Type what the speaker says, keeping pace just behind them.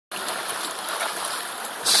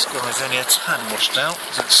sky's only a tad washed out.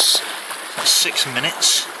 That's 6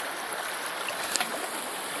 minutes.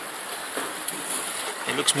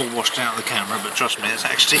 It looks more washed out of the camera, but trust me, it's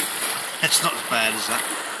not as bad as that.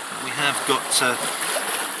 We have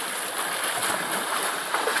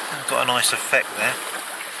got a nice effect there.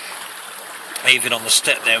 Even on the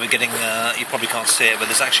step there, we're getting, you probably can't see it, but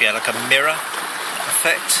there's actually like a mirror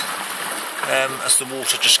effect as the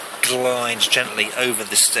water just glides gently over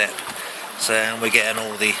the step. So and we're getting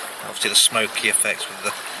all the, obviously the smoky effects with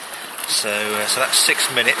the, so that's 6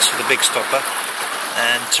 minutes for the big stopper.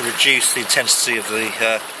 And to reduce the intensity of the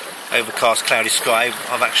overcast cloudy sky,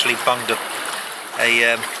 I've actually bunged a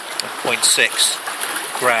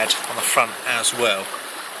 0.6 grad on the front as well.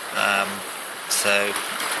 So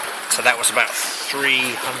that was about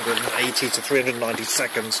 380 to 390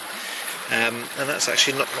 seconds, and that's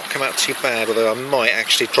actually not come out too bad, although I might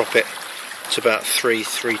actually drop it to about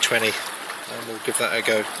 320, and we'll give that a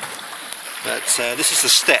go. But this is the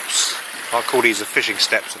steps. I call these the fishing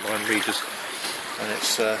steps at Lyme Regis, and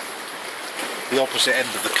it's the opposite end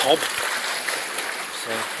of the cob.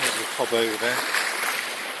 So there's the cob over there,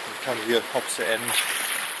 and come to the opposite end.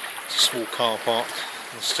 It's a small car park,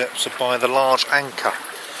 and the steps are by the large anchor.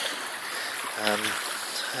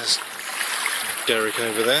 There's Derek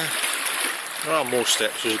over there. There are more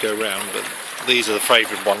steps as you go round, but these are the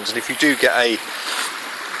favourite ones. And if you do get a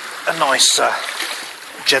nice,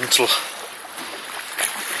 gentle,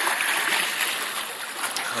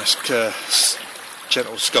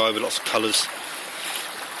 gentle sky with lots of colours,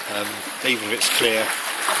 even if it's clear,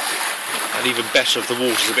 and even better if the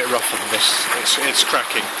water's a bit rougher than this, it's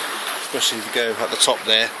cracking. Especially if you go at the top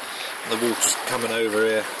there, and the water's coming over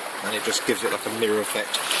here, and it just gives it like a mirror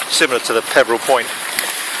effect, similar to the Peveril Point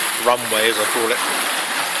runway, as I call it.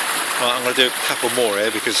 Right, I'm going to do a couple more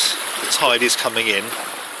here because the tide is coming in,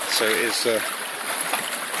 so it is starting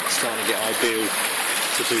to get ideal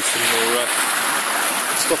to do some more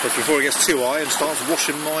stoppers before it gets too high and starts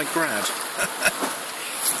washing my grad.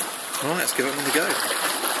 Right, let's give it another go.